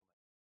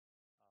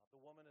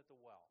the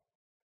well.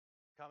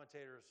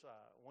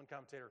 One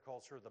commentator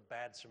calls her the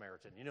bad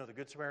Samaritan. You know, the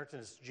good Samaritan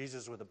is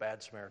Jesus with the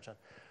bad Samaritan.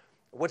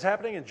 What's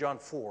happening in John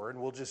 4, and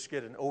we'll just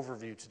get an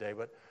overview today,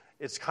 but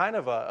it's kind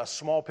of a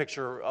small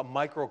picture, a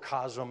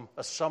microcosm,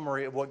 a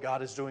summary of what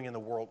God is doing in the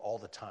world all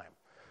the time.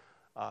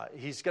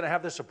 He's going to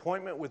have this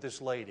appointment with this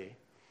lady,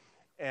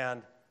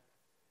 and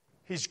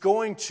he's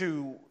going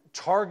to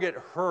target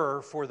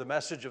her for the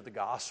message of the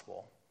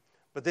gospel,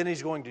 but then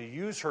he's going to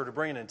use her to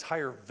bring an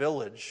entire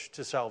village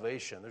to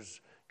salvation.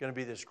 There's going to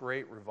be this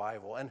great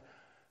revival. And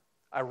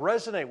I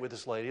resonate with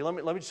this lady. Let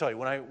me tell you,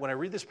 when I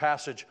read this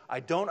passage, I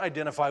don't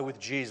identify with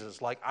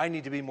Jesus like I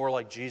need to be more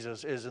like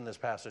Jesus is in this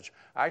passage.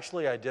 I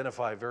actually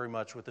identify very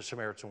much with the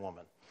Samaritan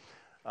woman.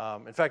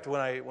 In fact, when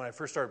I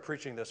first started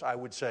preaching this, I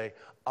would say,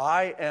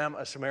 I am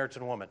a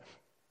Samaritan woman.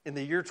 In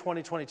the year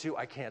 2022,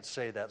 I can't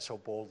say that so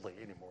boldly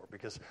anymore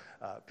because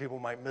people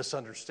might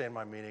misunderstand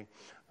my meaning.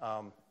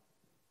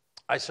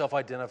 I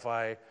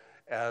self-identify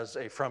as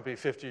a frumpy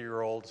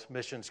 50-year-old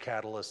missions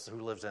catalyst who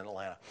lives in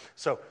Atlanta.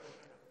 So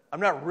I'm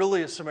not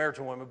really a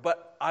Samaritan woman,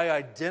 but I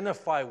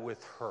identify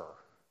with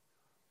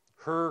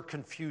her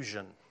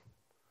confusion,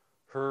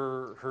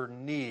 her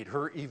need,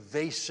 her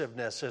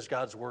evasiveness as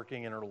God's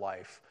working in her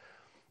life,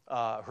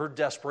 her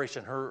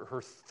desperation,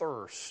 her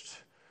thirst,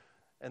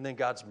 and then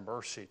God's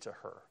mercy to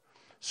her.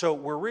 So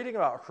we're reading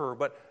about her,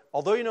 but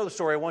although you know the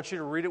story, I want you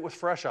to read it with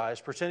fresh eyes.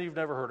 Pretend you've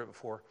never heard it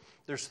before.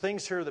 There's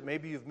things here that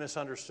maybe you've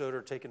misunderstood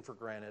or taken for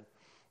granted.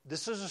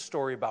 This is a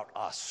story about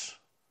us,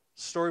 a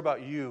story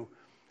about you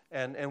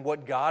and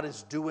what God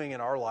is doing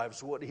in our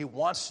lives, what He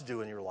wants to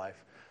do in your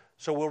life.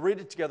 So we'll read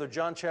it together.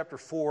 John chapter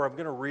 4, I'm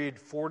going to read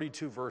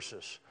 42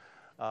 verses.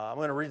 I'm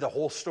going to read the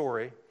whole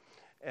story,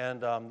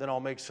 and then I'll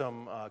make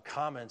some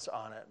comments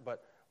on it.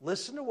 But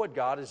listen to what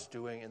God is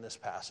doing in this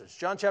passage.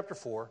 John chapter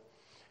 4.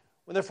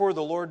 When therefore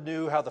the Lord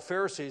knew how the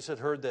Pharisees had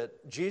heard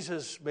that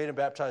Jesus made and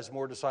baptized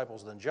more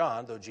disciples than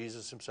John, though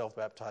Jesus himself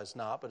baptized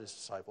not, but his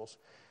disciples,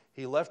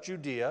 he left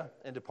Judea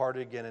and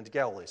departed again into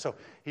Galilee. So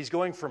he's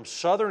going from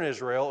southern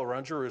Israel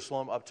around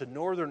Jerusalem up to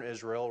northern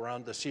Israel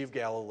around the Sea of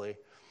Galilee.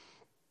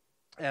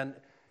 And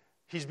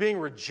he's being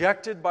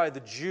rejected by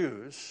the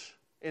Jews.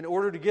 In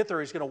order to get there,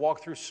 he's going to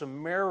walk through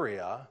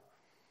Samaria.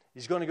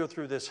 He's going to go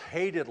through this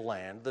hated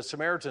land. The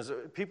Samaritans,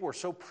 people were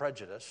so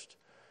prejudiced.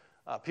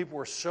 People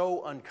were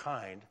so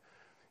unkind.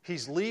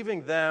 He's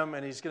leaving them,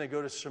 and he's going to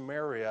go to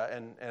Samaria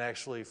and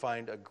actually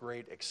find a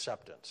great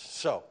acceptance.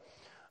 So,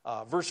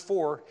 verse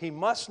 4, he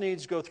must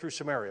needs go through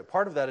Samaria.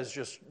 Part of that is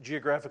just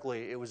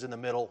geographically, it was in the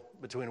middle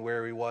between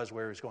where he was,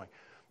 where he was going.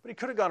 But he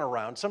could have gone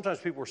around. Sometimes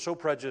people were so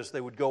prejudiced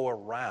they would go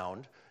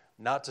around,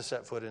 not to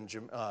set foot in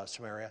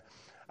Samaria.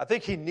 I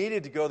think he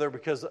needed to go there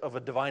because of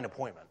a divine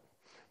appointment,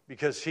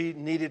 because he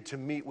needed to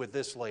meet with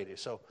this lady.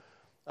 So,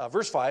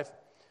 verse 5,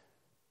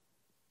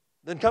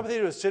 then come they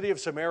to a city of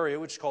Samaria,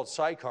 which is called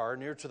Sychar,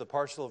 near to the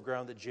parcel of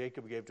ground that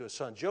Jacob gave to his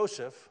son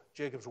Joseph.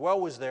 Jacob's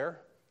well was there.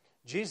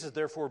 Jesus,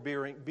 therefore,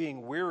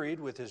 being wearied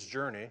with his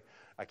journey.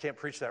 I can't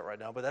preach that right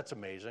now, but that's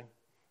amazing.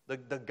 The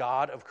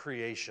God of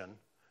creation,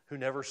 who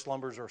never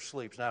slumbers or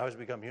sleeps, now has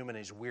become human.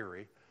 He's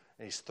weary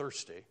and he's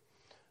thirsty.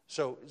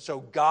 So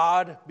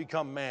God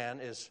become man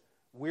is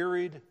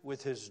wearied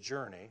with his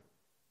journey.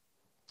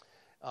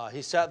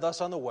 He sat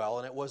thus on the well,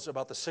 and it was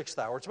about the 6th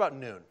hour. It's about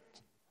noon,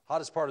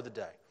 hottest part of the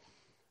day.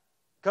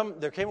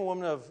 There came a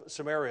woman of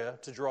Samaria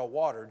to draw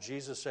water.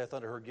 Jesus saith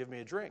unto her, give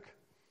me a drink.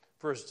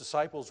 For his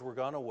disciples were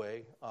gone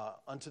away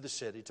unto the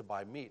city to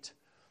buy meat.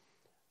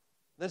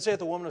 Then saith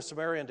the woman of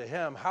Samaria unto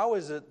him, how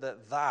is it that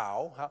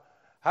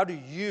how do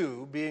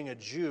you, being a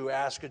Jew,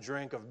 ask a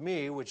drink of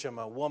me, which am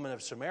a woman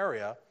of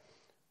Samaria?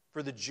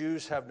 For the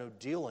Jews have no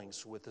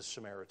dealings with the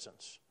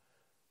Samaritans.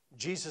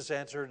 Jesus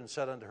answered and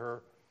said unto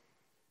her,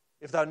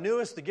 if thou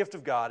knewest the gift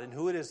of God, and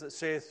who it is that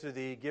saith to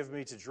thee, give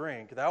me to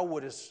drink, thou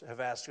wouldest have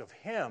asked of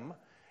him,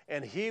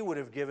 and he would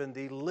have given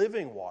thee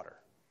living water.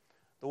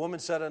 The woman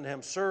said unto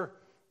him, Sir,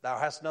 thou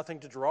hast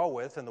nothing to draw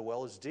with, and the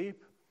well is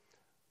deep.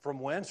 From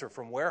whence or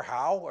from where,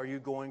 how are you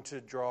going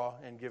to draw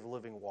and give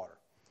living water?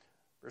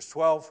 Verse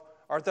 12,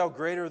 art thou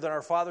greater than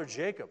our father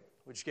Jacob,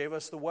 which gave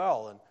us the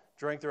well, and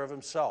drank thereof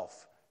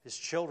himself, his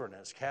children, and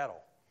his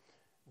cattle?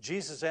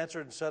 Jesus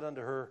answered and said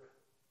unto her,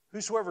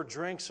 whosoever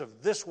drinks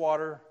of this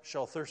water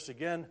shall thirst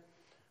again,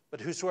 but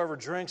whosoever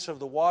drinks of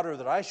the water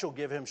that I shall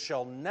give him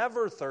shall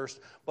never thirst,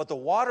 but the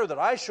water that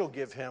I shall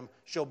give him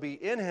shall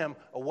be in him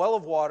a well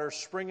of water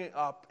springing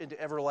up into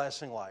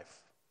everlasting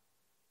life.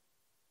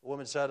 The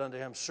woman said unto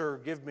him, Sir,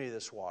 give me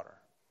this water,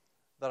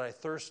 that I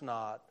thirst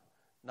not,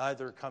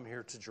 neither come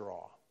here to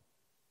draw.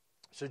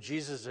 So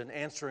Jesus, in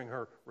answering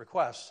her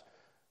request,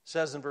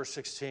 says in verse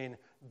 16,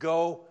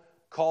 Go,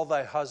 call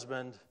thy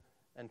husband,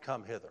 and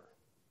come hither.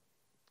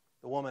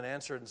 The woman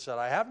answered and said,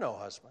 I have no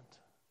husband.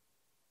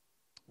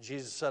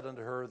 Jesus said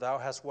unto her, Thou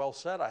hast well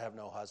said, I have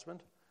no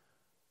husband.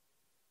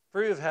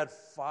 For you have had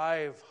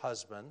 5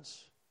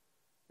 husbands,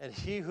 and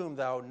he whom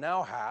thou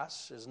now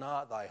hast is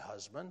not thy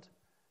husband,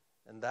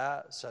 and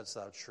that saidst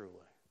thou truly.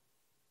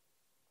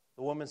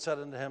 The woman said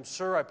unto him,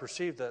 Sir, I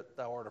perceive that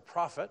thou art a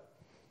prophet.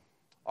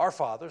 our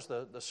fathers,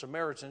 the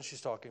Samaritans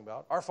she's talking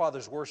about, our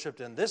fathers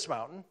worshipped in this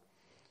mountain,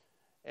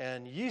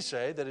 and ye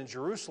say that in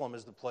Jerusalem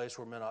is the place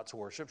where men ought to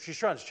worship. She's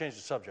trying to change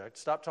the subject.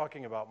 Stop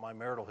talking about my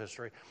marital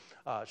history.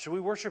 Should we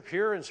worship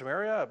here in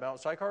Samaria at Mount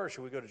Sychar, or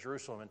should we go to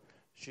Jerusalem? And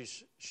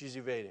she's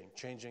evading,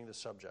 changing the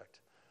subject.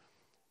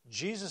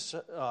 Jesus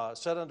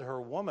said unto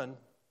her, Woman,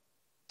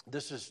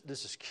 this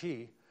is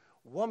key.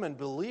 Woman,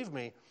 believe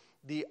me,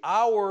 the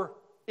hour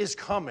is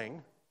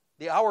coming,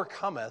 the hour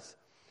cometh,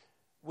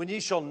 when ye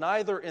shall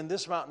neither in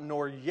this mountain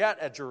nor yet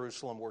at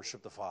Jerusalem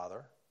worship the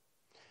Father.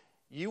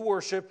 You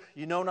worship,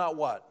 you know not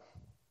what.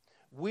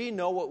 We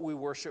know what we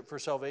worship, for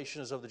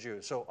salvation is of the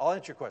Jews. So I'll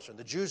answer your question.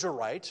 The Jews are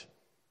right,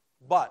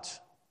 but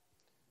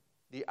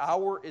the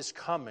hour is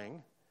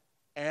coming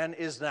and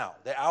is now.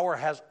 The hour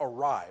has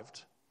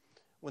arrived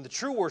when the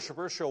true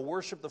worshipers shall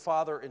worship the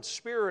Father in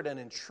spirit and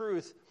in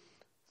truth,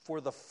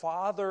 for the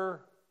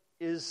Father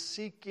is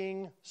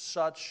seeking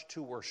such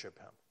to worship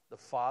him. The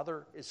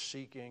Father is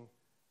seeking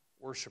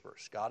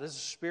worshipers. God is a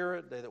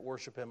spirit. They that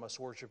worship him must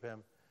worship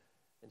him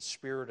in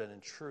spirit and in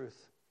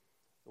truth.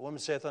 The woman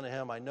saith unto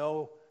him, I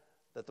know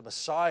that the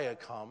Messiah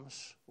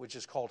comes, which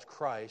is called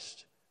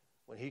Christ.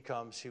 When he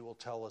comes, he will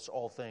tell us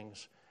all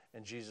things.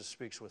 And Jesus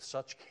speaks with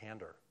such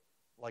candor,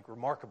 like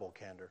remarkable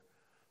candor.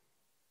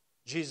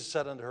 Jesus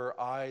said unto her,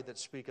 I that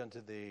speak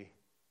unto thee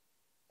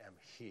am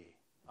he.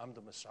 I'm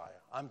the Messiah.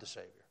 I'm the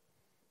Savior.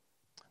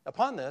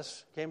 Upon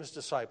this came his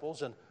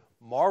disciples and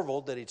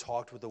marveled that he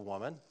talked with the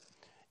woman.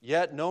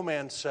 Yet no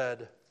man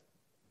said,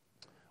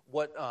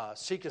 What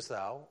seekest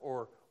thou?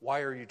 Or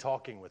why are you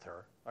talking with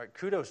her? All right,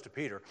 kudos to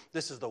Peter.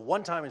 This is the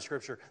one time in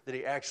Scripture that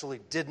he actually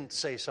didn't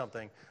say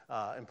something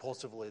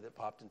impulsively that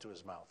popped into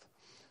his mouth.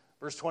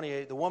 Verse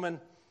 28, the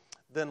woman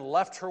then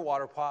left her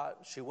water pot.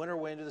 She went her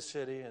way into the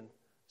city and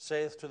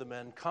saith to the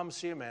men, Come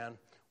see a man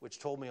which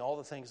told me all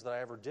the things that I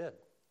ever did.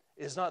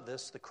 Is not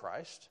this the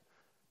Christ?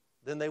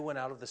 Then they went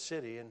out of the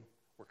city and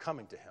were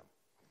coming to him.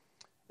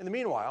 In the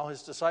meanwhile,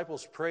 his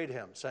disciples prayed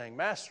him, saying,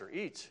 Master,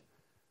 eat.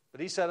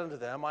 But he said unto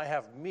them, I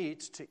have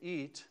meat to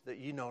eat that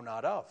ye know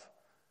not of.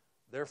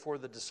 Therefore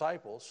said the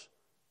disciples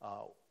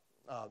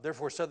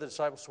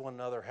to one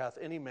another, Hath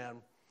any man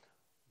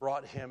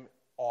brought him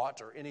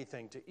aught or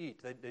anything to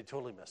eat? They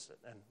totally missed it,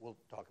 and we'll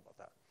talk about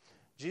that.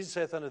 Jesus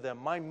saith unto them,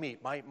 My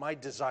meat, my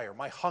desire,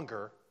 my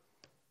hunger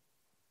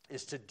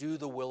is to do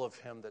the will of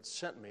him that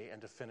sent me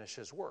and to finish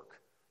his work.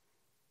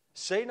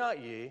 Say not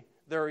ye,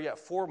 there are yet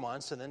 4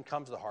 months, and then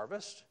comes the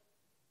harvest?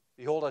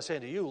 Behold, I say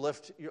unto you,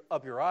 lift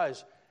up your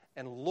eyes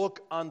and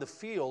look on the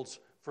fields,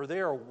 for they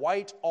are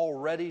white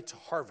already to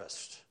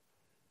harvest.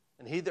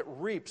 And he that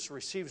reaps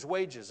receives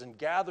wages and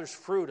gathers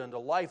fruit unto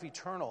life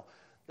eternal,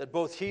 that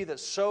both he that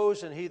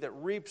sows and he that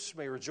reaps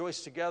may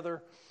rejoice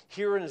together.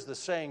 Herein is the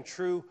saying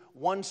true,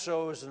 one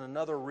sows and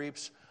another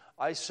reaps.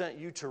 I sent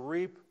you to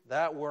reap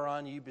that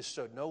whereon ye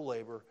bestowed no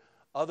labor.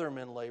 Other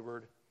men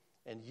labored,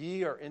 and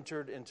ye are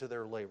entered into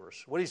their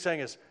labors. What he's saying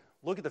is,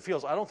 look at the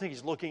fields. I don't think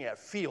he's looking at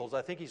fields.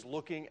 I think he's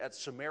looking at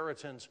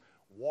Samaritans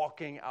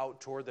walking out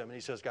toward them. And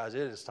he says, guys,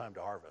 it is time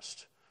to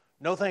harvest.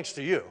 No thanks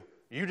to you.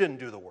 You didn't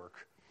do the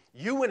work.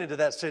 You went into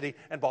that city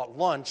and bought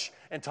lunch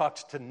and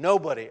talked to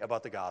nobody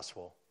about the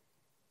gospel.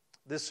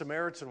 This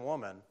Samaritan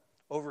woman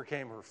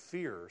overcame her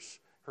fears,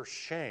 her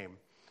shame,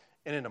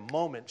 and in a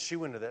moment she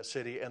went into that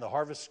city and the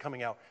harvest is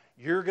coming out.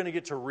 You're going to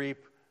get to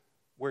reap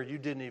where you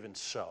didn't even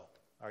sow.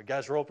 All right,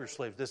 guys, roll up your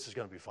sleeves. This is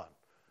going to be fun.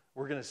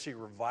 We're going to see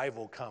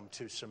revival come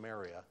to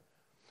Samaria.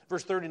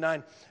 Verse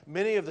 39,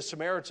 many of the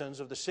Samaritans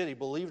of the city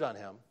believed on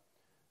him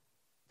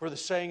for the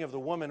saying of the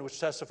woman which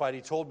testified,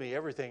 he told me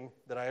everything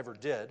that I ever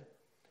did.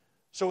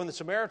 So when the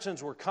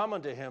Samaritans were come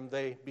unto him,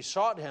 they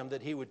besought him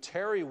that he would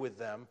tarry with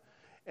them,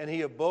 and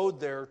he abode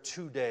there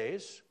 2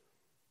 days.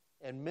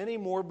 And many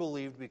more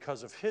believed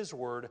because of his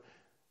word.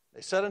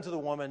 They said unto the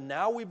woman,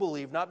 Now we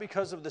believe, not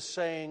because of the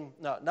saying,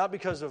 not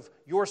because of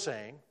your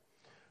saying,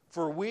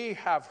 for we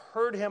have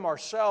heard him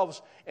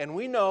ourselves, and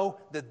we know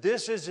that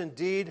this is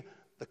indeed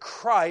the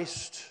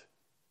Christ,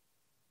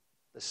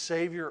 the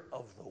Savior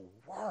of the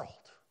world.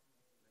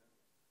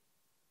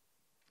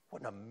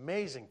 What an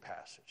amazing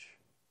passage.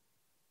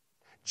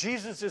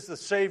 Jesus is the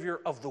Savior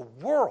of the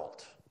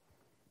world.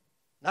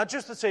 Not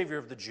just the Savior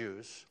of the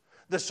Jews.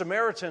 The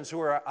Samaritans, who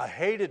are a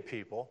hated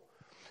people,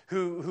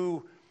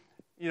 who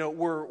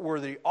were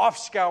the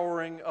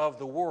offscouring of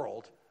the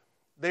world.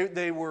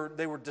 They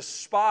were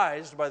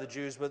despised by the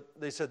Jews, but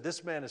they said,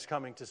 this man is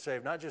coming to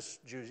save not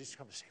just Jews, he's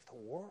coming to save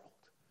the world.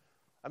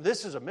 I mean,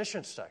 this is a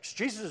missions text.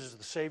 Jesus is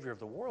the Savior of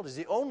the world. He's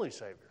the only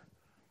Savior.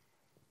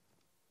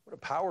 What a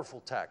powerful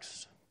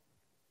text.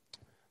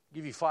 I'll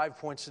give you 5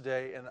 points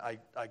today, and I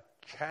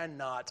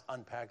cannot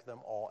unpack them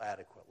all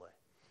adequately.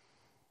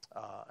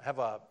 I have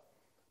a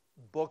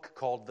book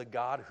called The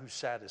God Who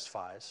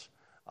Satisfies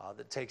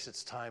that takes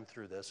its time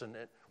through this. And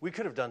we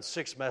could have done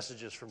 6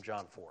 messages from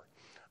John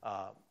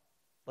 4.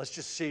 Let's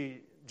just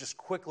see just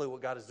quickly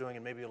what God is doing,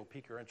 and maybe it'll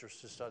pique your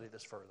interest to study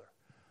this further.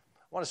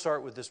 I want to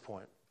start with this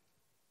point.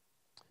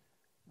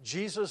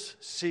 Jesus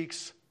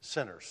seeks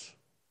sinners.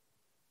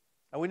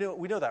 And we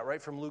know that, right,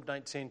 from Luke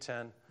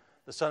 19:10.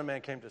 The Son of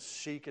Man came to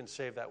seek and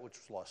save that which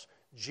was lost.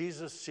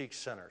 Jesus seeks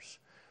sinners.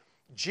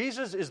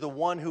 Jesus is the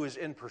one who is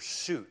in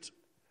pursuit.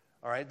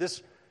 All right,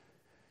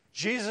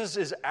 Jesus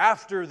is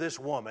after this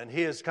woman.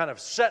 He has kind of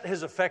set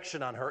his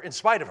affection on her in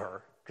spite of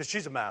her, because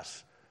she's a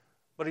mess,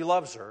 but he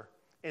loves her,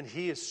 and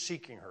he is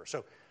seeking her.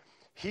 So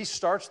he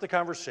starts the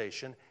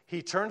conversation.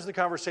 He turns the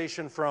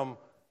conversation from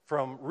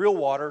real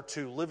water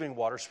to living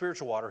water,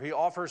 spiritual water. He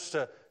offers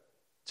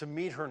to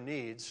meet her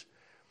needs.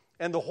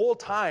 And the whole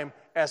time,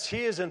 as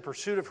he is in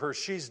pursuit of her,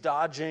 she's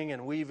dodging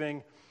and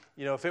weaving.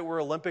 You know, if it were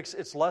Olympics,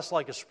 it's less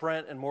like a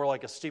sprint and more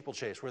like a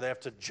steeplechase where they have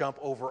to jump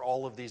over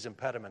all of these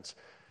impediments.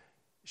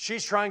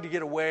 She's trying to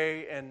get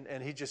away,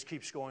 and he just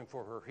keeps going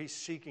for her. He's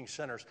seeking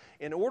sinners.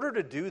 In order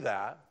to do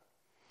that,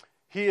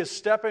 he is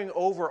stepping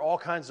over all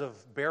kinds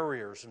of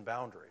barriers and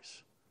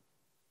boundaries.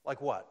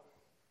 Like what?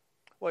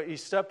 Well, he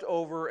stepped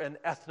over an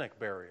ethnic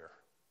barrier.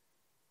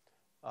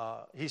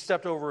 He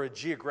stepped over a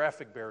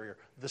geographic barrier.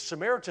 The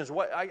Samaritans,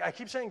 I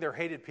keep saying they're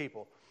hated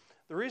people.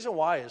 The reason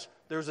why is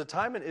there was a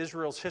time in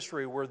Israel's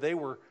history where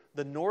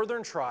the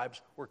northern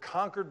tribes were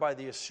conquered by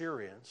the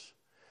Assyrians.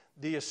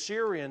 The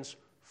Assyrians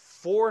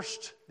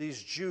forced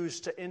these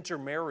Jews to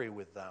intermarry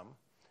with them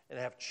and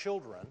have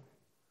children.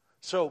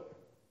 So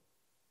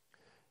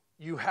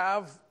you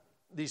have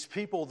these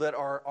people that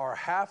are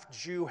half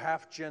Jew,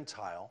 half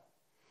Gentile.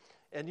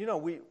 And you know,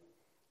 we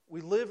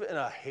live in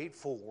a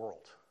hateful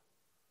world.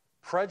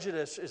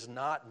 Prejudice is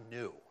not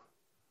new.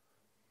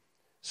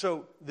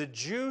 So the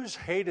Jews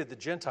hated the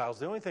Gentiles.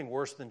 The only thing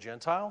worse than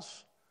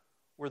Gentiles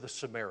were the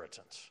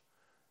Samaritans.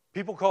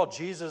 People called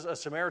Jesus a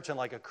Samaritan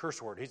like a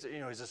curse word. He's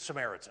a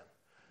Samaritan.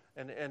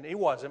 And he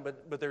wasn't,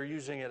 but they're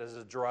using it as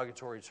a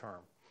derogatory term.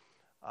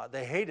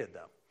 They hated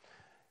them.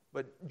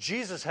 But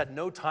Jesus had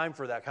no time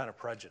for that kind of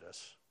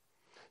prejudice.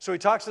 So he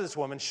talks to this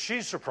woman.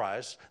 She's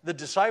surprised. The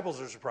disciples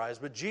are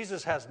surprised, but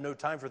Jesus has no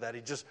time for that.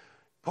 He just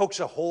pokes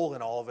a hole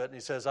in all of it, and he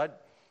says, I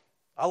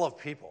love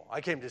people.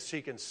 I came to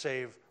seek and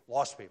save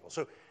lost people.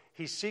 So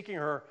he's seeking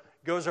her,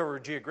 goes over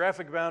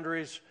geographic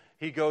boundaries.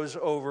 He goes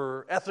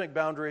over ethnic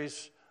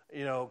boundaries,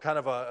 kind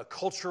of a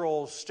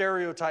cultural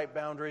stereotype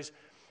boundaries.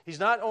 He's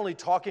not only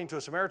talking to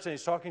a Samaritan,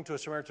 he's talking to a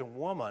Samaritan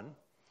woman.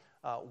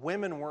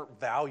 Women weren't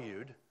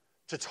valued.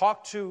 To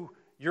talk to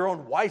your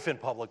own wife in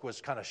public was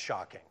kind of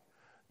shocking.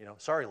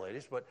 Sorry,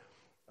 ladies, but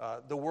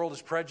the world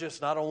is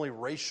prejudiced not only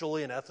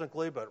racially and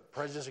ethnically, but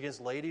prejudiced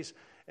against ladies.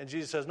 And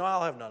Jesus says, no,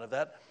 I'll have none of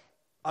that.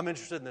 I'm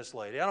interested in this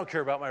lady. I don't care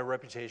about my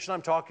reputation.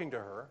 I'm talking to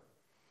her.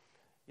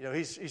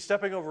 He's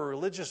stepping over a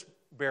religious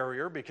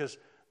barrier because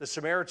the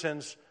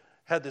Samaritans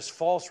had this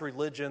false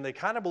religion. They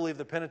kind of believed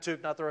the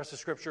Pentateuch, not the rest of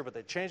Scripture, but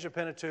they changed the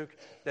Pentateuch.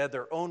 They had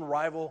their own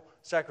rival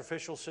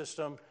sacrificial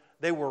system.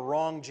 They were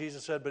wrong,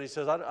 Jesus said, but he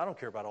says, I don't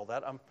care about all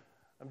that. I'm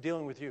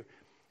dealing with you.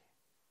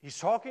 He's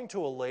talking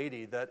to a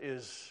lady that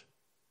is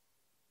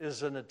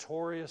a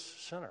notorious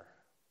sinner.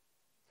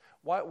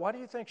 Why do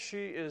you think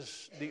she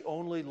is the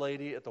only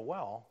lady at the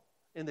well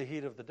in the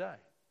heat of the day?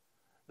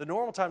 The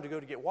normal time to go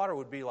to get water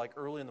would be like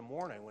early in the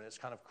morning when it's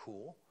kind of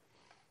cool.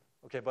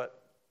 Okay,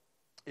 but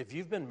if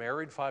you've been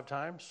married 5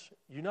 times,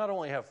 you not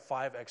only have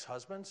 5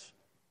 ex-husbands,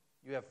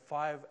 you have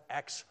 5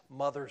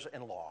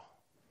 ex-mothers-in-law.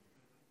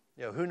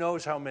 Who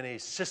knows how many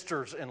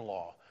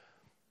sisters-in-law.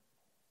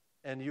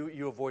 And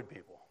you avoid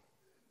people.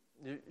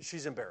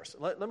 She's embarrassed.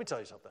 Let me tell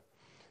you something.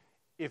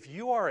 If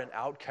you are an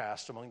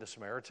outcast among the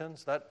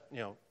Samaritans,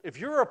 if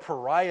you're a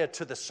pariah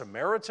to the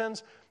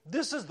Samaritans,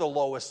 this is the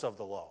lowest of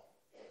the low.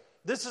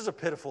 This is a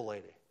pitiful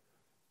lady.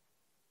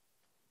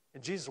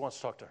 And Jesus wants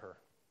to talk to her.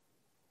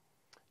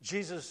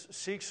 Jesus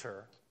seeks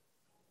her.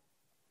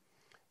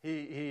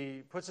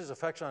 He puts his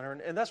affection on her.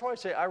 And that's why I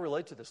say I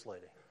relate to this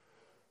lady.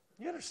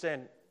 You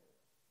understand,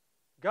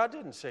 God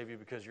didn't save you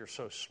because you're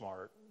so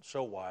smart,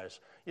 so wise.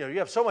 You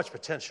have so much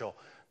potential.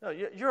 No,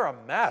 you're a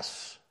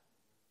mess.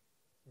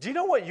 Do you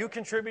know what you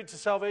contribute to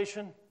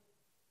salvation?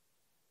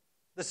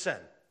 The sin.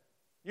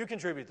 You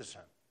contribute the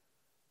sin.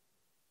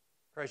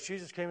 Christ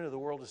Jesus came into the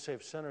world to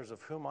save sinners,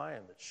 of whom I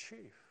am the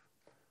chief.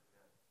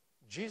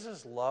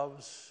 Jesus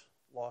loves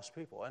lost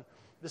people. And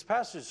this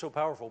passage is so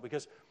powerful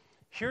because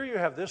here you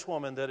have this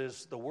woman that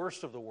is the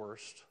worst of the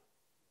worst.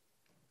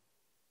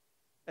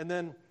 And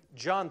then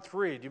John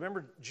 3, do you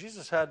remember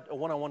Jesus had a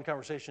one-on-one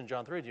conversation in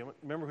John 3? Do you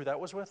remember who that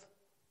was with?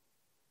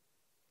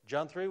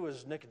 John 3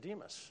 was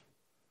Nicodemus.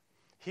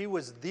 He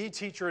was the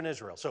teacher in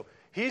Israel. So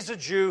he's a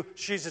Jew,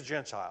 she's a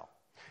Gentile.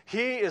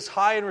 He is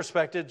high and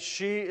respected.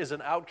 She is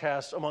an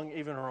outcast among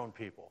even her own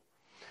people.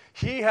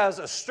 He has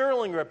a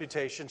sterling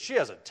reputation. She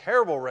has a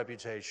terrible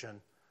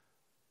reputation.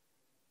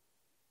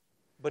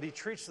 But he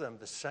treats them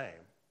the same.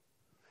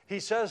 He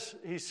says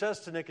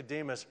to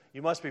Nicodemus,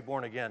 you must be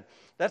born again.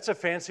 That's a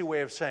fancy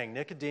way of saying,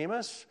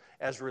 Nicodemus,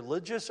 as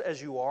religious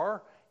as you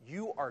are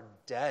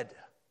dead.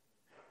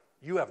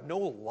 You have no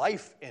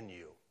life in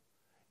you.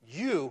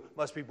 You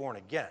must be born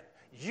again.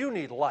 You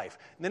need life.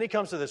 And then he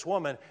comes to this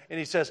woman and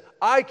he says,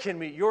 I can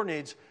meet your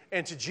needs.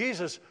 And to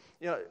Jesus,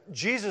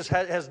 Jesus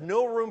has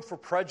no room for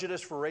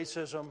prejudice, for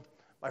racism.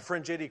 My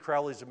friend J.D.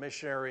 Crowley is a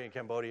missionary in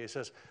Cambodia. He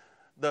says,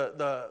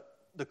 the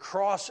the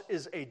cross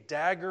is a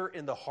dagger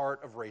in the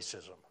heart of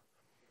racism.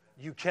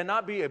 You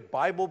cannot be a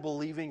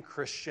Bible-believing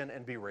Christian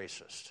and be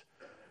racist.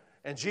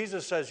 And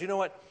Jesus says, you know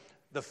what?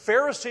 The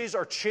Pharisees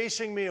are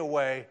chasing me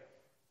away.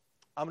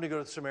 I'm going to go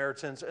to the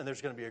Samaritans, and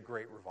there's going to be a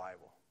great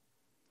revival.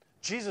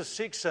 Jesus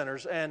seeks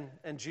sinners, and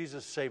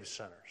Jesus saves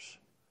sinners.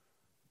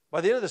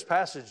 By the end of this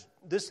passage,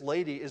 this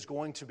lady is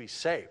going to be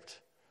saved.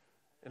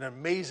 An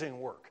amazing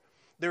work.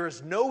 There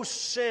is no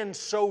sin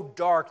so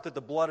dark that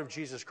the blood of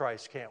Jesus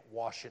Christ can't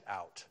wash it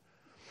out.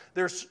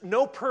 There's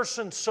no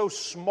person so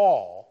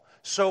small,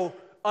 so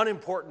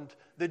unimportant,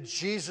 that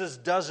Jesus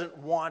doesn't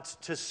want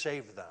to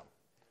save them.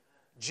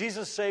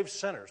 Jesus saves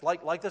sinners,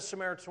 like the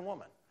Samaritan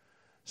woman.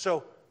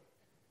 So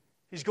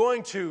he's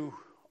going to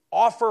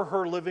offer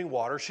her living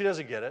water. She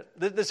doesn't get it.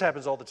 This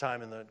happens all the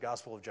time in the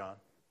Gospel of John.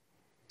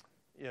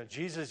 You know,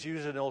 Jesus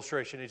uses an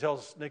illustration. He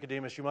tells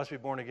Nicodemus, you must be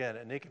born again.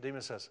 And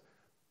Nicodemus says,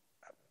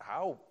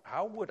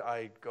 how would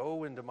I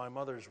go into my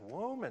mother's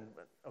womb? And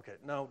okay,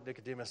 no,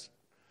 Nicodemus,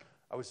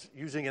 I was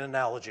using an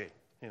analogy.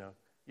 You know,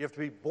 you have to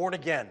be born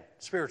again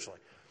spiritually.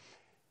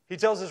 He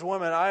tells this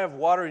woman, I have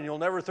water and you'll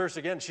never thirst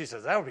again. She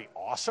says, that would be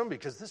awesome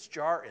because this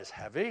jar is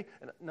heavy.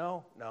 And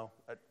no,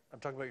 I'm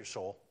talking about your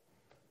soul.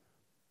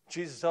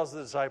 Jesus tells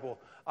the disciple,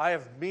 I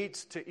have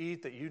meat to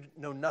eat that you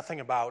know nothing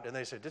about. And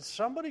they say, did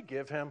somebody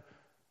give him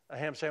a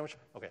ham sandwich?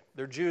 Okay,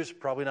 they're Jews,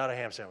 probably not a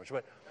ham sandwich.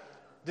 But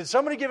did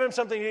somebody give him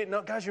something to eat?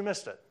 No, guys, you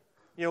missed it.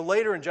 You know,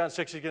 later in John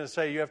 6, he's going to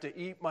say, you have to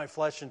eat my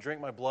flesh and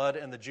drink my blood.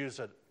 And the Jews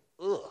said,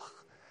 ugh.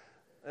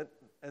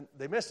 And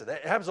they missed it.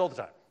 It happens all the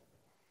time.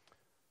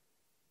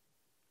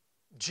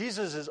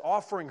 Jesus is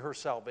offering her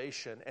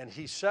salvation, and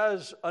he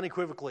says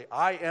unequivocally,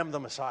 I am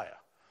the Messiah.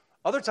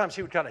 Other times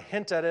he would kind of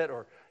hint at it,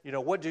 or, you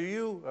know, who do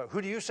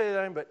you say that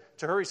I am? But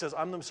to her he says,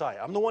 I'm the Messiah.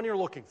 I'm the one you're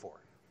looking for.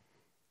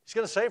 He's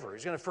going to save her.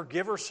 He's going to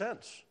forgive her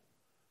sins.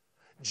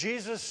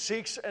 Jesus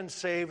seeks and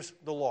saves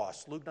the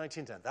lost. Luke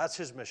 19:10. That's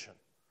his mission.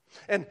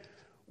 And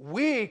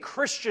we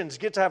Christians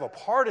get to have a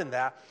part in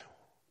that.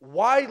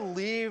 Why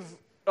leave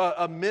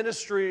a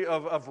ministry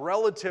of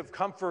relative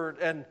comfort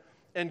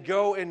and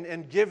go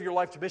and give your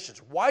life to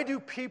missions? Why do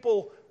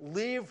people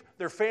leave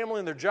their family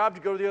and their job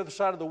to go to the other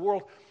side of the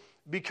world?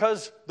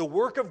 Because the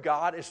work of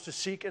God is to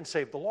seek and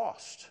save the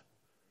lost.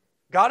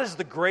 God is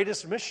the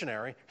greatest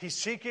missionary. He's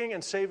seeking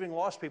and saving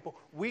lost people.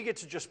 We get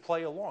to just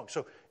play along.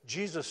 So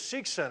Jesus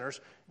seeks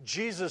sinners.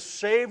 Jesus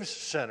saves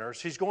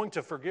sinners. He's going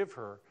to forgive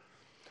her.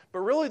 But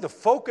really the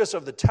focus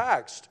of the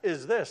text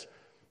is this.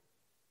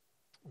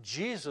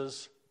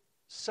 Jesus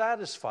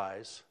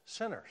satisfies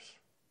sinners.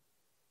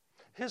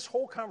 His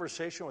whole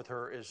conversation with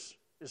her is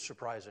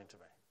surprising to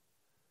me.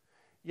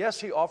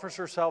 Yes, he offers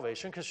her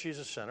salvation because she's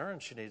a sinner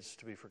and she needs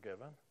to be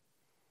forgiven.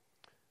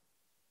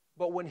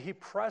 But when he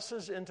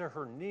presses into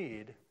her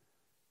need,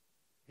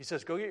 he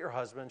says, go get your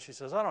husband. She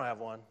says, I don't have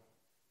one.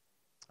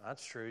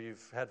 That's true.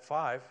 You've had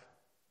 5.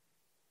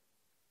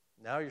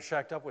 Now you're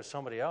shacked up with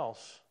somebody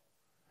else.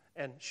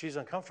 And she's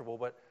uncomfortable,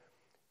 but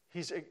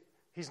he's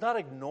not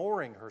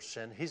ignoring her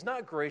sin. He's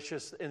not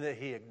gracious in that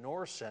he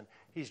ignores sin.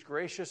 He's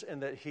gracious in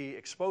that he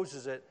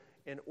exposes it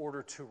in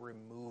order to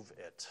remove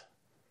it.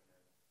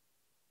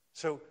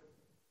 So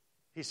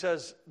he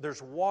says,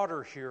 there's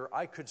water here.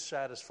 I could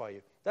satisfy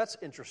you. That's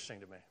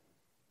interesting to me.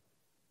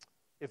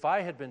 If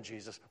I had been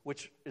Jesus,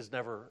 which is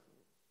never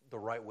the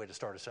right way to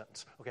start a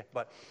sentence, okay,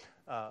 but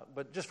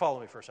just follow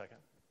me for a second.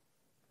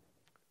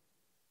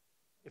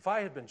 If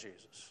I had been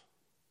Jesus,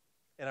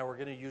 and I were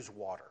going to use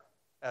water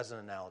as an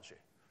analogy,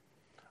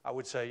 I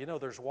would say, you know,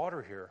 there's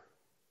water here.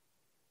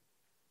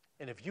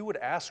 And if you would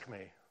ask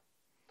me,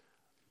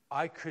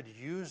 I could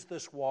use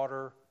this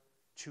water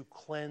to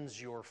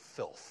cleanse your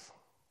filth.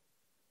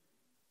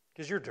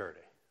 Because you're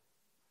dirty.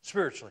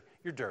 Spiritually,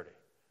 you're dirty.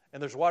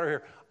 And there's water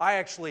here. I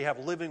actually have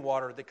living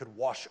water that could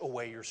wash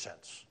away your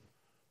sins.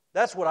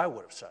 That's what I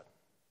would have said.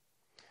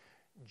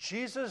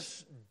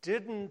 Jesus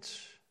didn't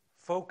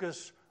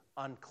focus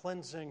on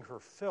cleansing her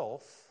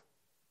filth,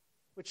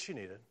 which she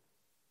needed.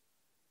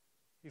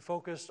 He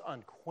focused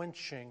on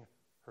quenching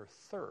her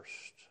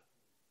thirst.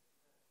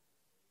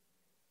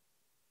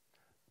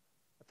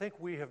 I think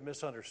we have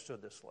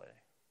misunderstood this lady.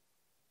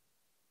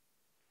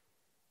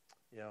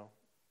 You know,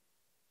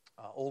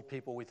 old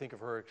people, we think of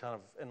her kind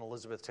of an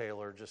Elizabeth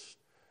Taylor, just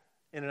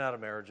in and out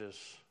of marriages,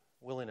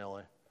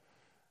 willy-nilly.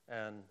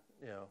 And,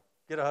 you know,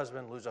 get a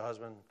husband, lose a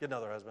husband, get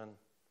another husband,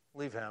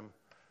 leave him.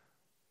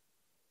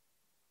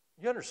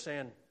 You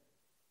understand,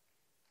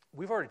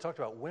 we've already talked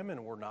about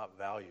women were not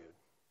valued.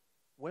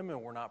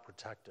 Women were not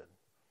protected.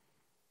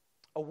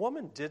 A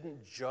woman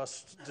didn't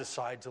just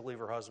decide to leave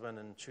her husband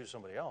and choose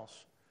somebody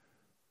else.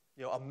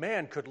 You know, a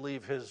man could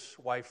leave his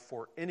wife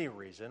for any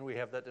reason. We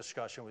have that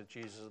discussion with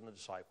Jesus and the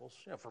disciples.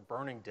 You know, for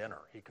burning dinner,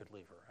 he could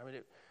leave her. I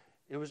mean,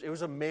 it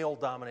was a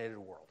male-dominated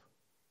world.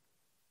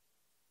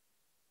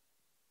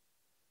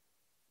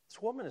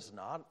 This woman is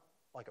not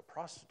like a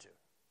prostitute.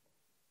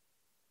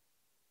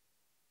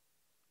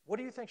 What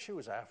do you think she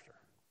was after?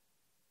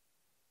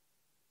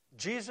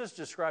 Jesus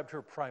described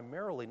her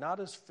primarily not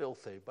as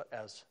filthy, but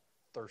as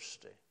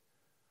thirsty.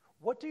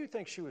 What do you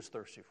think she was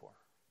thirsty for?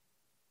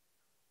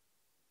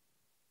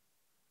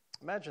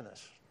 Imagine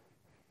this.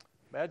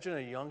 Imagine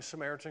a young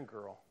Samaritan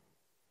girl,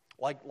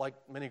 like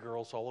many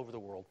girls all over the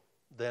world,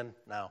 then,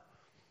 now,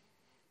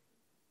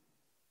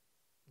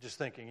 just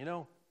thinking,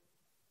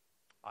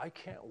 I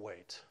can't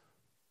wait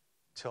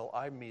till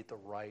I meet the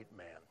right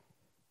man.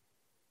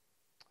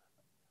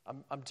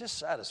 I'm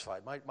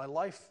dissatisfied. My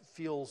life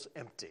feels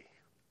empty.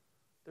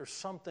 There's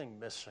something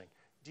missing.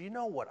 Do you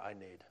know what I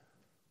need?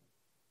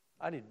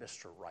 I need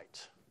Mr.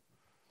 Right.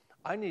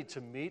 I need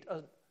to meet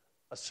a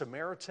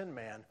Samaritan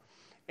man,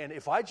 and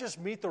if I just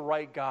meet the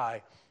right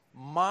guy,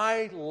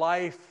 my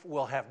life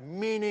will have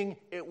meaning.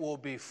 It will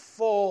be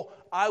full.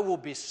 I will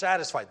be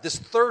satisfied. This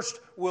thirst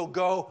will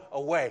go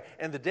away.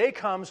 And the day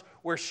comes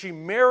where she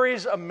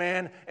marries a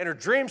man and her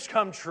dreams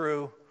come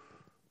true,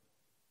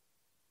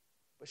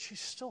 but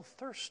she's still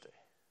thirsty.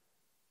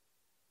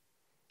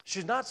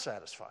 She's not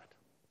satisfied.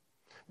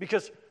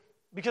 Because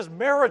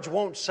marriage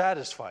won't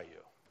satisfy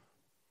you.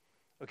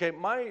 Okay,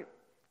 my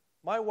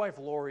wife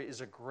Lori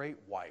is a great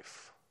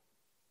wife,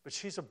 but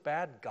she's a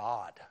bad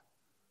God.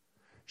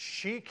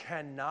 She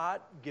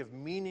cannot give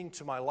meaning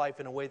to my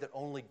life in a way that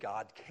only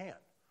God can.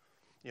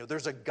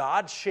 There's a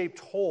God-shaped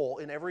hole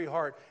in every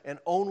heart, and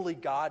only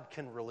God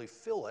can really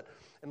fill it.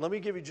 And let me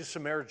give you just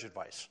some marriage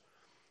advice.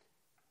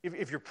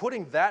 If you're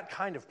putting that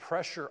kind of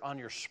pressure on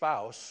your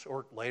spouse,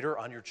 or later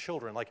on your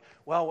children, like,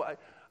 well,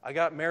 I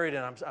got married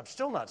and I'm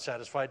still not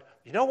satisfied.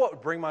 You know what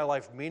would bring my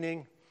life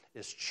meaning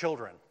is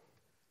children.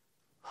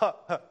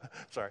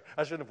 Sorry,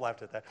 I shouldn't have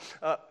laughed at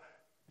that.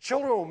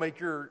 Children will make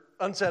your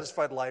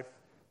unsatisfied life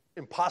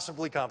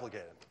impossibly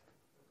complicated.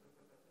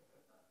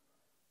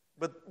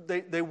 But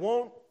they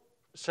won't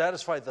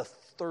satisfy the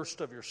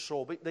thirst of your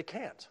soul. But they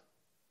can't.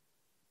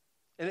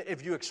 And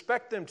if you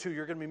expect them to,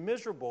 you're going to be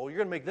miserable. You're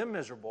going to make them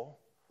miserable.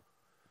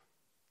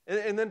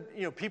 And then,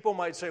 people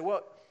might say,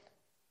 well,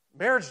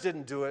 marriage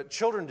didn't do it,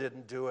 children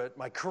didn't do it,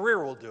 my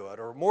career will do it,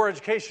 or more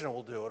education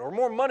will do it, or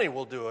more money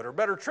will do it, or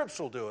better trips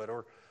will do it,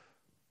 or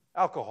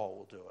alcohol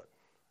will do it,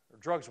 or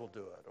drugs will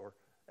do it, or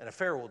an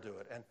affair will do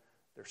it. And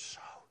they're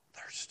so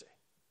thirsty.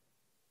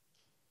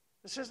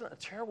 This isn't a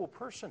terrible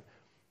person.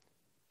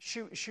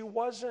 She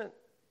wasn't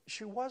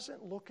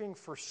looking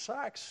for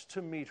sex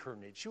to meet her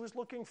need. She was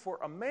looking for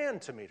a man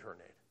to meet her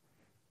need.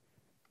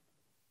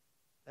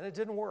 And it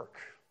didn't work.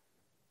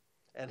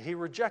 And he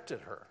rejected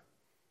her.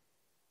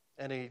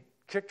 And he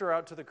kicked her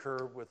out to the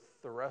curb with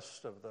the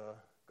rest of the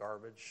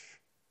garbage.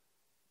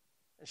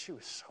 And she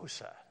was so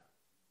sad.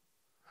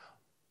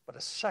 But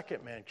a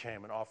second man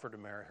came and offered to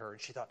marry her,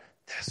 and she thought,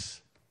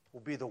 this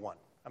will be the one.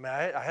 I mean,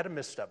 I had a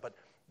misstep, but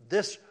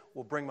this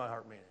will bring my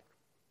heart meaning.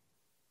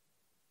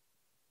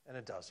 And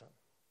it doesn't.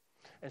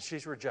 And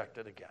she's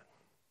rejected again.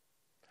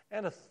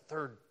 And a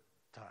third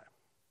time.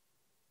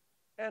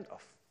 And a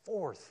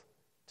fourth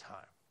time.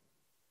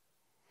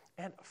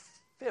 And a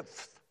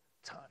fifth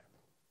time.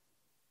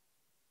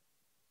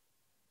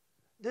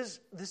 This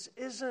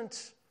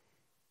isn't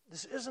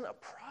a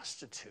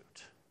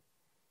prostitute.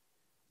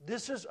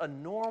 This is a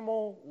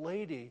normal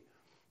lady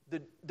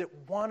that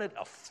wanted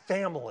a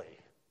family.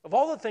 Of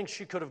all the things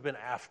she could have been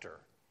after,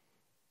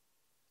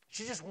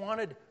 she just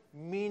wanted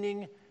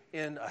meaning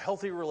in a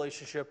healthy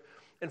relationship.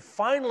 And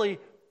finally,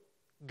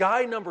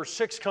 guy number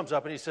 6 comes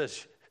up and he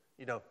says,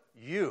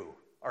 you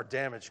are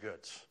damaged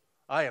goods.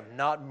 I am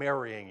not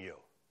marrying you.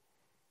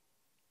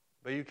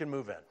 But you can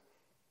move in.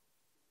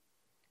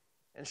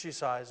 And she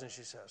sighs and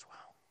she says,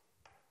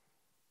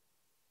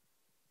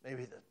 well,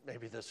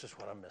 maybe this is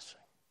what I'm missing.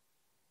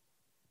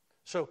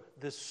 So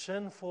this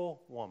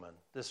sinful woman,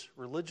 this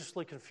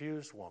religiously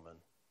confused woman,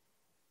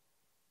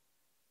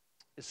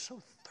 is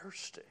so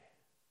thirsty.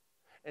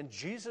 And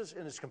Jesus,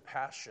 in his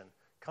compassion,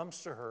 comes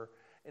to her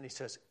and he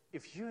says,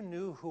 if you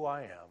knew who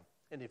I am,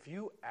 and if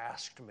you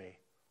asked me,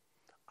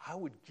 I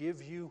would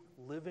give you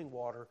living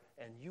water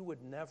and you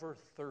would never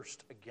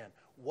thirst again.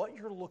 What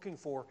you're looking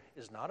for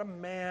is not a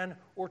man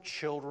or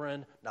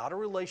children, not a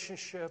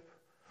relationship,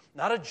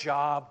 not a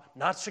job,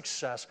 not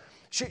success.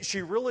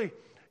 She really,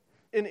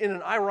 in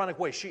an ironic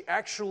way, she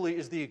actually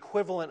is the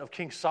equivalent of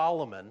King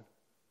Solomon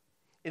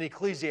in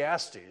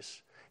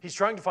Ecclesiastes. He's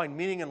trying to find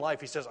meaning in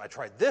life. He says, I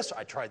tried this,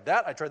 I tried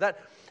that, I tried that.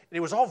 And it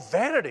was all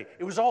vanity.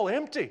 It was all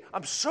empty.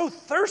 I'm so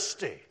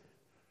thirsty.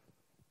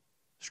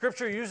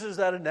 Scripture uses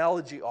that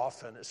analogy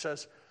often. It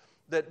says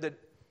that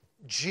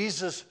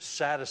Jesus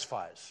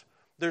satisfies.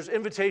 There's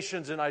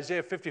invitations in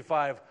Isaiah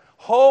 55.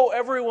 Ho,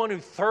 everyone who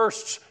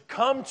thirsts,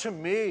 come to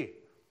me.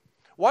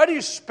 Why do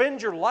you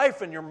spend your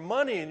life and your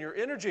money and your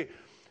energy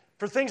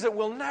for things that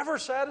will never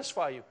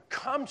satisfy you?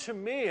 Come to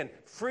me and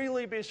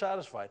freely be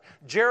satisfied.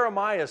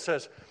 Jeremiah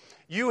says,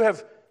 you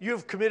have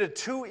committed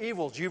 2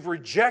 evils. You've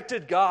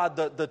rejected God,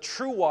 the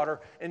true water,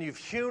 and you've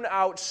hewn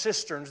out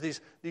cisterns,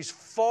 these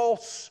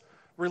false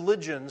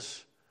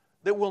religions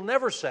that will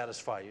never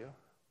satisfy you.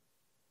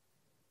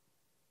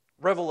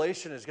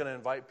 Revelation is going to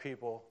invite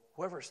people,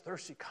 whoever is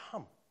thirsty,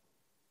 come,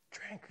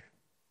 drink.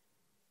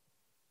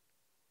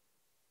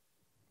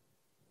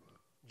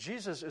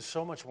 Jesus is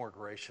so much more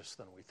gracious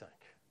than we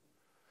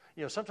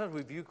think. Sometimes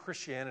we view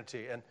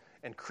Christianity,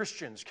 and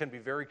Christians can be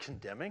very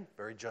condemning,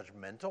 very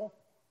judgmental.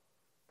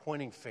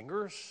 pointing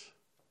fingers.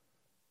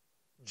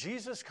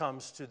 Jesus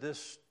comes to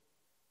this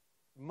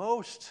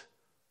most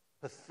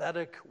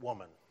pathetic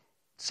woman.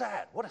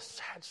 Sad. What a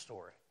sad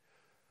story.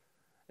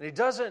 And he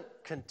doesn't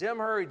condemn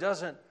her. He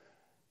doesn't,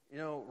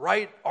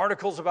 write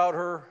articles about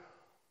her.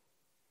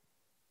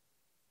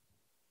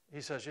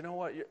 He says, you know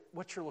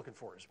what you're looking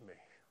for is me.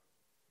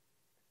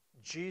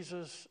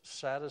 Jesus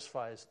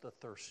satisfies the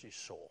thirsty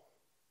soul.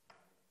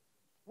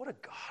 What a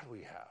God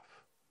we have.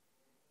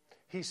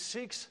 He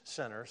seeks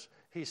sinners,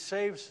 he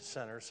saves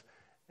sinners,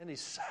 and he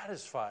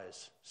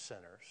satisfies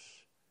sinners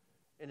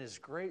in his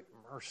great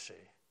mercy.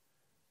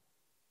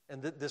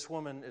 And this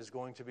woman is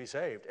going to be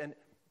saved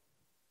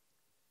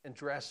and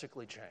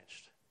drastically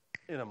changed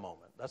in a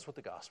moment. That's what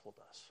the gospel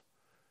does.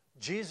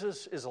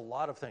 Jesus is a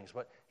lot of things,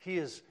 but he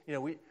is,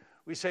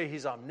 we say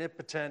he's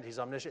omnipotent, he's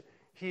omniscient.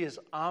 He is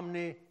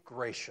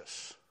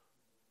omnigracious.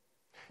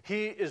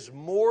 He is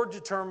more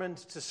determined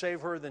to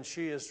save her than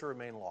she is to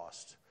remain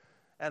lost.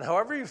 And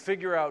however you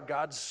figure out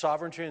God's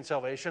sovereignty and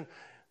salvation,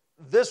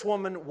 this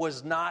woman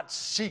was not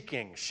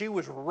seeking. She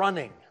was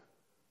running.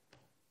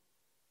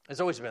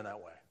 It's always been that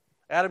way.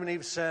 Adam and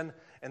Eve sin,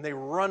 and they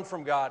run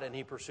from God, and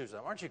he pursues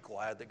them. Aren't you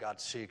glad that God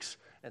seeks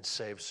and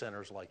saves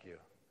sinners like you?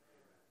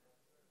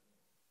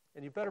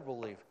 And you better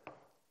believe,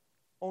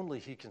 only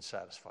he can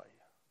satisfy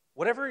you.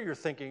 Whatever you're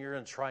thinking you're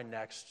going to try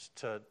next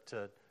to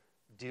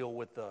deal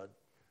with the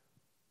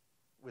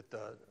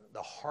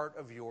heart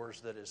of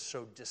yours that is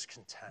so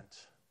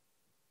discontent,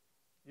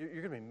 you're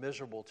going to be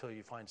miserable until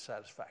you find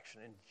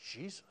satisfaction in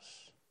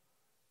Jesus.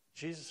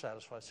 Jesus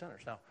satisfies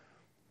sinners. Now,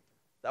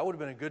 that would have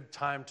been a good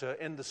time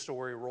to end the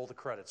story, roll the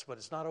credits, but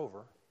it's not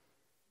over.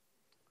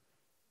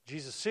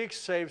 Jesus seeks,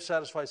 saves,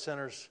 satisfies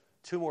sinners.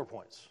 2 more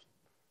points.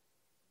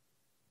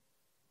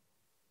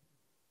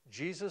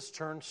 Jesus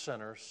turns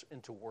sinners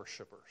into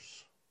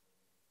worshipers.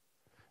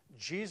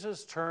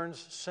 Jesus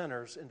turns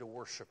sinners into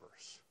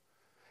worshipers.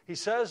 He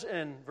says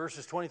in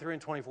verses 23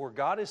 and 24,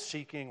 God is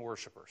seeking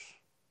worshipers.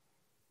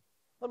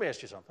 Let me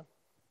ask you something.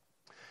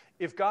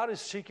 If God is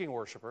seeking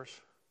worshipers,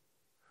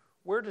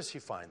 where does he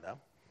find them?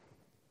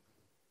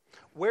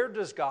 Where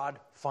does God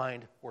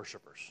find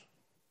worshipers?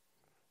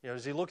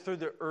 Does he look through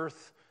the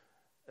earth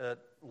at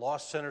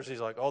lost sinners? He's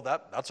like, oh,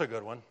 that's a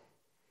good one.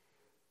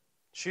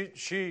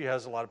 She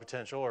has a lot of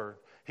potential, or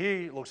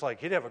he looks like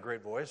he'd have a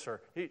great voice,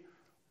 or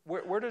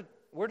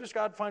where does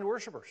God find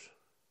worshipers?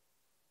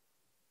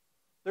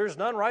 There's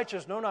none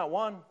righteous, no, not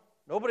one.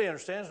 Nobody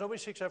understands, nobody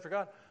seeks after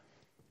God.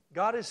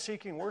 God is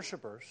seeking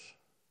worshipers,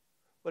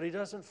 but he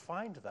doesn't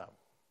find them.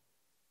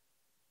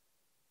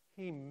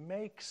 He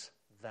makes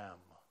them.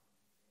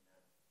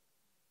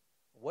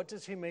 What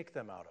does he make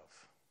them out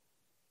of?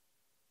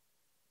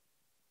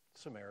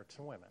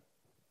 Samaritan women.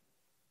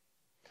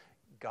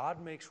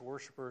 God makes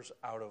worshipers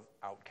out of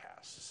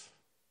outcasts,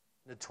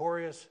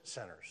 notorious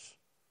sinners,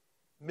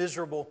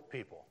 miserable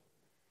people.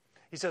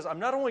 He says, I'm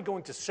not only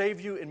going to save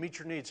you and meet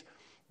your needs,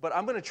 but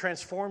I'm going to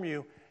transform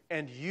you,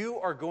 and you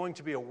are going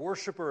to be a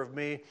worshiper of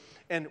me,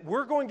 and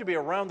we're going to be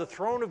around the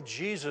throne of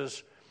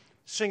Jesus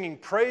singing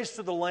praise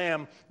to the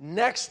Lamb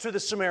next to the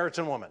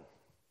Samaritan woman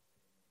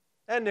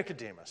and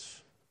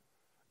Nicodemus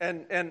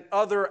and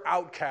other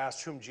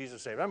outcasts whom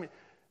Jesus saved. I mean,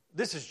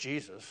 this is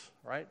Jesus,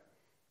 right?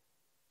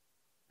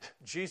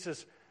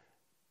 Jesus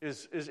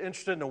is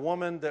interested in a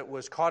woman that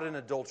was caught in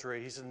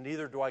adultery. He said,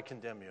 neither do I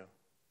condemn you.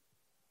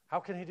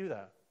 How can he do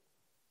that?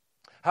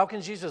 How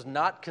can Jesus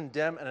not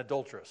condemn an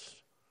adulteress?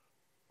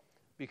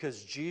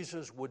 Because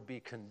Jesus would be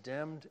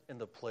condemned in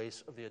the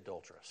place of the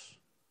adulteress.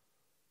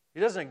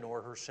 He doesn't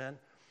ignore her sin.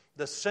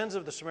 The sins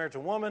of the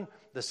Samaritan woman,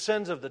 the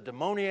sins of the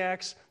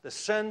demoniacs, the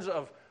sins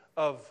of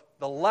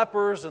the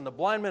lepers and the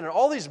blind men, and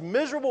all these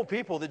miserable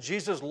people that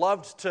Jesus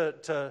loved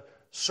to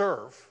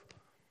serve.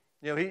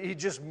 He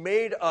just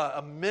made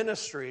a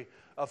ministry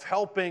of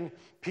helping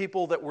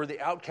people that were the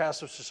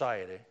outcasts of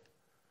society.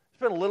 He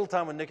spent a little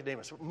time with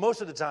Nicodemus.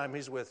 Most of the time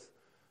he's with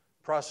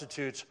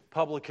prostitutes,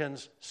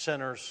 publicans,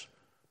 sinners.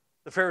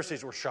 The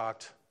Pharisees were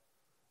shocked.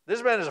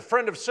 This man is a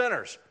friend of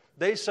sinners.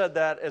 They said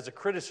that as a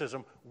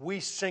criticism. We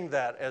sing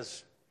that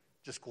as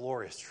just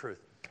glorious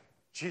truth.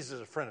 Jesus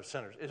is a friend of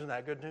sinners. Isn't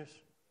that good news?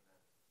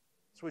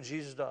 That's what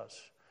Jesus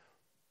does.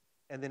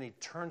 And then he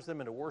turns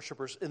them into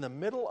worshipers. In the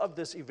middle of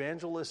this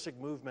evangelistic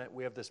movement,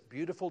 we have this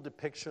beautiful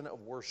depiction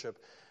of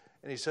worship.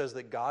 And he says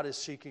that God is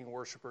seeking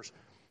worshipers.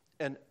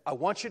 And I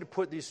want you to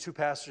put these 2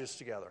 passages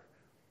together.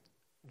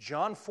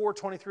 John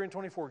 4:23 and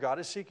 24, God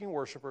is seeking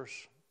worshipers.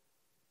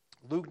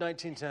 Luke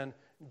 19:10,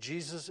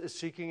 Jesus is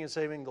seeking and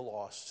saving the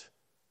lost.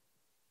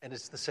 And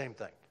it's the same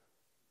thing.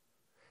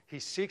 He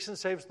seeks and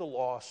saves the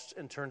lost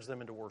and turns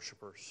them into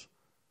worshipers.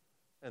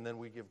 And then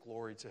we give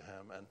glory to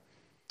him. And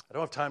I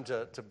don't have time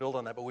to build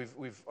on that, but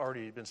we've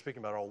already been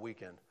speaking about it all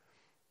weekend.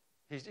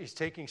 He's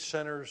taking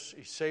sinners,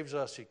 he saves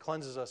us, he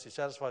cleanses us, he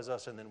satisfies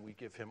us, and then we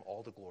give him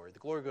all the glory. The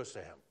glory goes to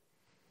him.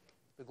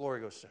 The glory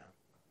goes to him.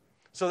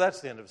 So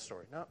that's the end of the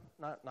story. No,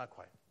 not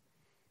quite.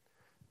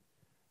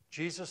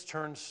 Jesus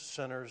turns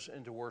sinners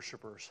into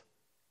worshipers,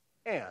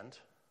 and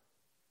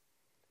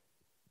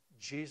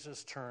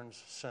Jesus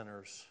turns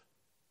sinners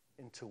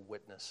into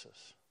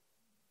witnesses.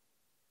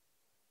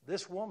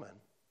 This woman,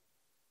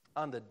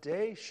 on the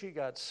day she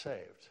got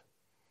saved,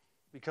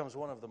 becomes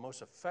one of the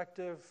most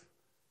effective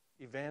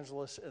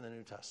evangelists in the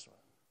New Testament.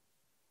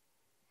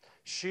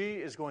 She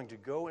is going to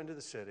go into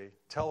the city,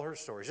 tell her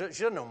story. She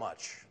doesn't know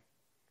much.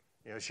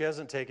 She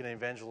hasn't taken an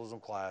evangelism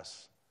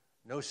class,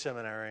 no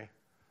seminary,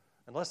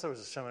 unless there was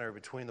a seminary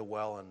between the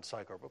well and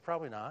Sychar, but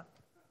probably not.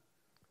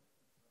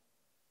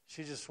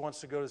 She just wants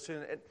to go to the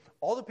city. And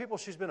all the people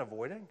she's been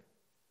avoiding,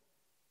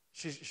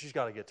 she's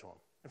got to get to them.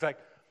 In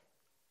fact,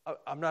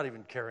 I'm not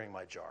even carrying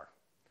my jar.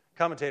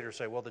 Commentators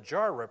say, well, the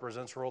jar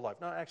represents her whole life.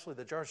 No, actually,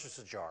 the jar is just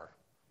a jar.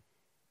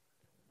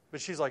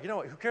 But she's like,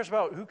 what? Who cares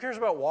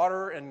about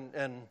water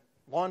and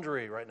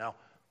laundry right now?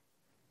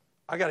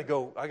 I got to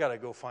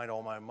go find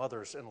all my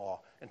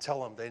mothers-in-law and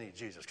tell them they need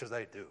Jesus, because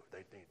they do.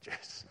 They need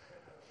Jesus.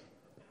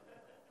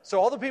 So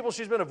all the people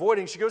she's been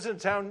avoiding, she goes into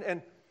town,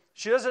 and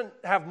she doesn't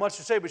have much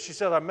to say, but she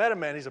says, I met a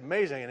man, he's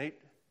amazing, and he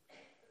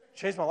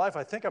changed my life.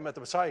 I think I met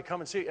the Messiah.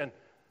 Come and see. And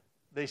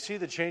they see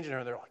the change in her,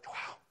 and they're like,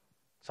 wow,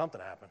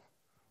 something happened.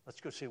 Let's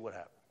go see what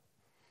happened.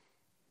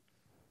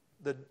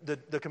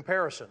 The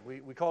comparison,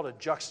 we call it a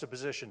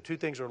juxtaposition. Two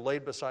things are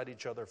laid beside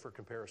each other for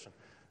comparison.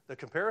 The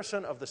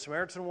comparison of the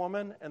Samaritan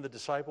woman and the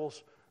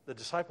disciples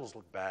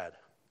look bad.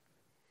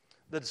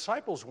 The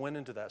disciples went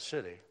into that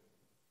city.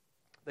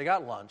 They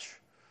got lunch.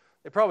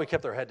 They probably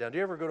kept their head down. Do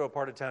you ever go to a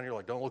part of town, you're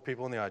like, don't look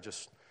people in the eye,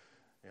 just,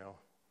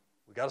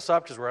 we got to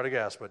stop because we're out of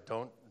gas, but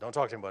don't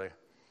talk to anybody.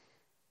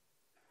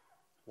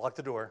 Lock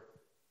the door.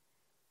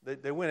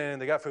 They went in,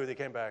 they got food, they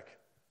came back.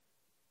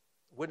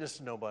 Witnessed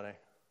to nobody.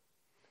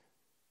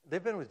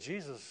 They've been with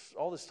Jesus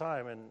all this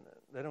time, and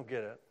they don't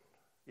get it.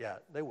 Yeah,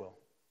 they will.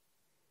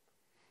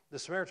 The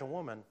Samaritan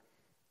woman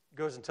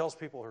goes and tells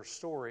people her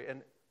story,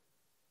 and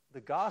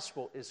the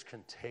gospel is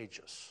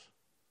contagious.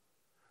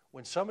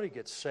 When somebody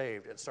gets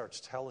saved and starts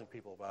telling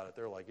people about it,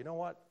 they're like, you know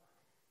what?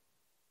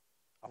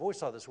 I've always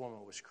thought this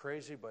woman was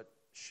crazy, but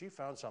she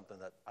found something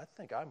that I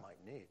think I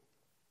might need.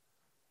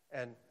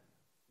 And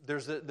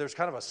there's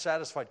kind of a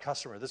satisfied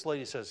customer. This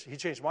lady says, he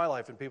changed my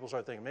life, and people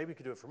start thinking, maybe he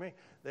could do it for me.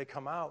 They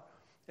come out,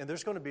 and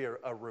there's going to be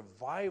a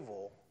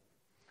revival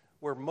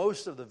where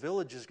most of the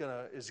village is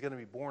going to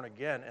be born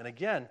again. And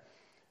again,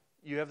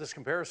 you have this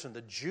comparison.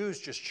 The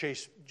Jews just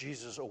chased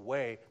Jesus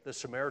away. The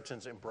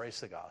Samaritans embrace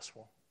the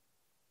gospel.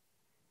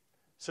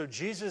 So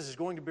Jesus is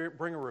going to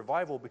bring a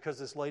revival because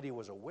this lady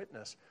was a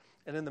witness.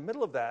 And in the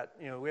middle of that,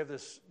 we have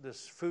this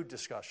food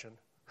discussion.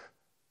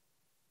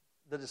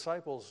 The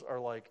disciples are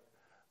like,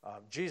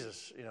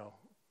 Jesus,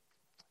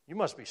 you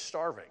must be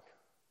starving.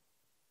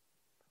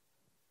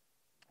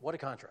 What a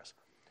contrast.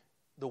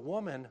 The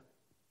woman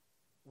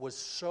was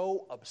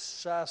so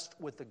obsessed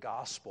with the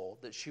gospel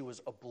that she was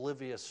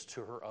oblivious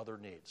to her other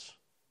needs.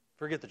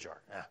 Forget the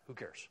jar. Who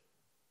cares?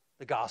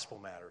 The gospel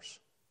matters.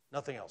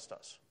 Nothing else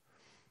does.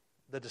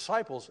 The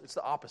disciples, it's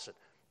the opposite.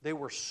 They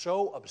were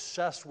so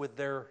obsessed with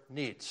their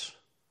needs.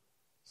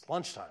 It's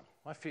lunchtime.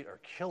 My feet are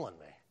killing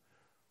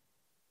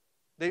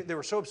me. They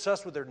were so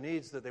obsessed with their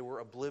needs that they were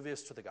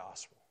oblivious to the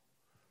gospel.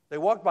 They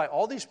walked by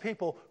all these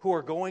people who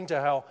are going to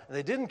hell, and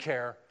they didn't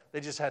care.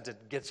 They just had to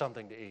get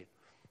something to eat.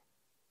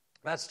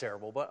 That's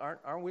terrible, but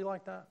aren't we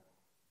like that?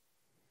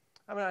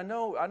 I mean, I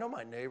know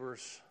my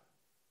neighbors.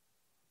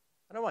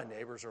 I know my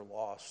neighbors are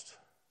lost.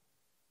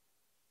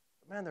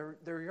 But man,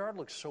 their yard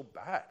looks so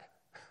bad.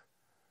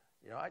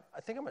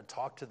 I think I'm going to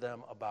talk to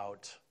them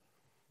about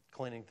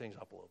cleaning things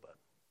up a little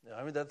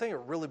bit. The thing that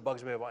really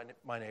bugs me about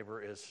my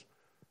neighbor is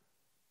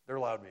their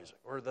loud music.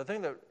 Or the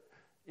thing that,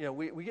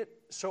 we get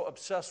so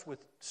obsessed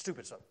with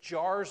stupid stuff.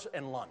 Jars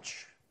and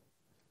lunch.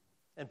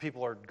 And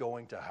people are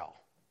going to hell.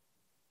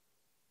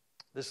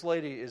 This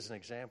lady is an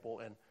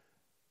example, and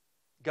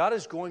God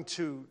is going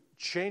to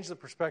change the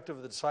perspective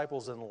of the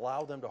disciples and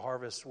allow them to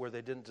harvest where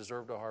they didn't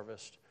deserve to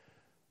harvest.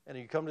 And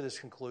you come to this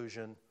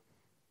conclusion.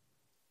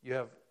 You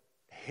have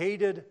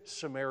hated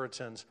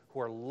Samaritans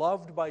who are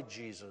loved by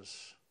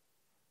Jesus,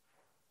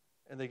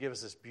 and they give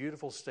us this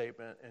beautiful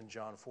statement in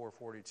John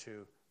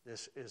 4:42.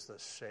 This is the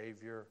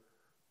Savior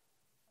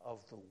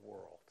of the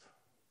world.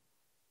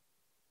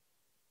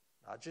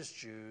 Not just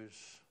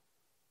Jews,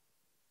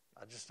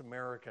 not just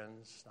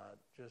Americans, not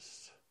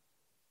just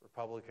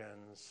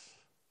Republicans,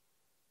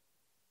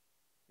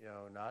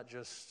 not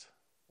just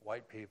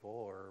white people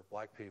or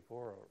black people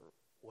or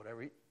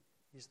whatever.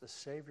 He's the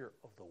Savior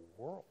of the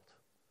world.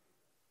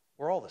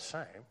 We're all the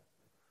same.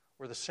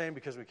 We're the same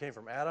because we came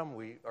from Adam.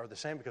 We are the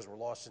same because we're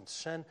lost in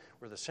sin.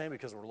 We're the same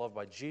because we're loved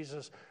by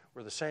Jesus.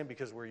 We're the same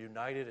because we're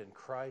united in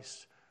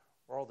Christ.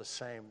 We're all the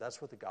same.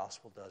 That's what the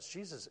gospel does.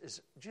 Jesus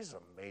is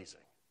amazing.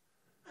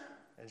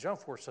 And John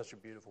 4 is such a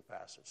beautiful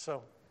passage.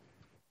 So,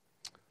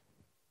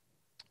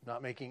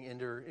 not making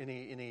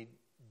any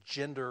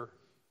gender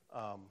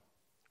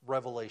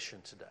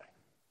revelation today.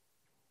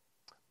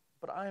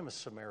 But I am a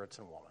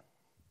Samaritan woman.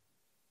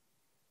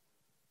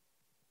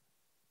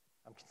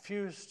 I'm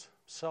confused,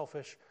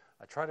 selfish.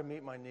 I try to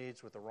meet my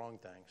needs with the wrong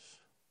things.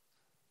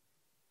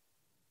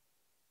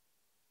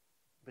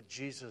 But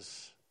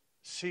Jesus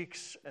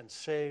seeks and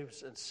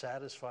saves and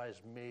satisfies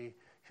me.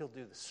 He'll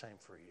do the same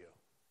for you.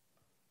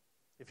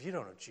 If you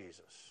don't know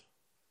Jesus,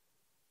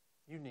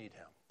 you need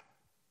him.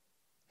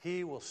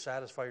 He will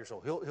satisfy your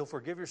soul. He'll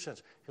forgive your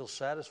sins. He'll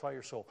satisfy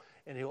your soul.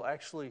 And he'll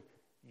actually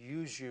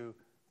use you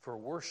for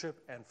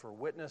worship and for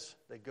witness.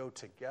 They go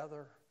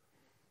together.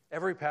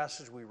 Every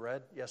passage we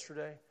read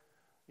yesterday,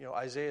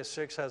 Isaiah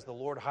 6 has the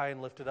Lord high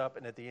and lifted up,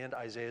 and at the end,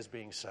 Isaiah is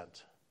being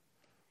sent.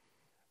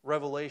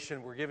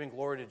 Revelation, we're giving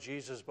glory to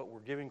Jesus, but we're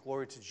giving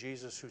glory to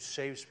Jesus who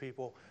saves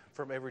people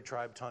from every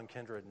tribe, tongue,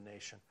 kindred, and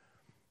nation.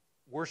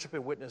 Worship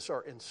and witness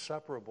are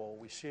inseparable.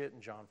 We see it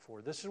in John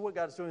 4. This is what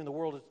God's doing in the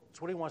world.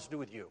 It's what he wants to do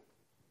with you.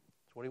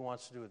 It's what he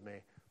wants to do with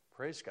me.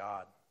 Praise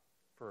God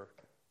for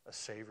a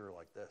Savior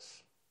like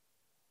this.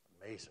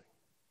 Amazing.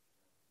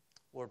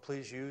 Lord,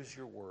 please use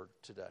your word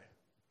today.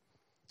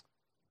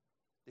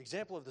 The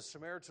example of the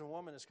Samaritan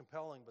woman is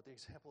compelling, but the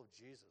example of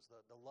Jesus,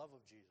 the love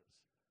of Jesus,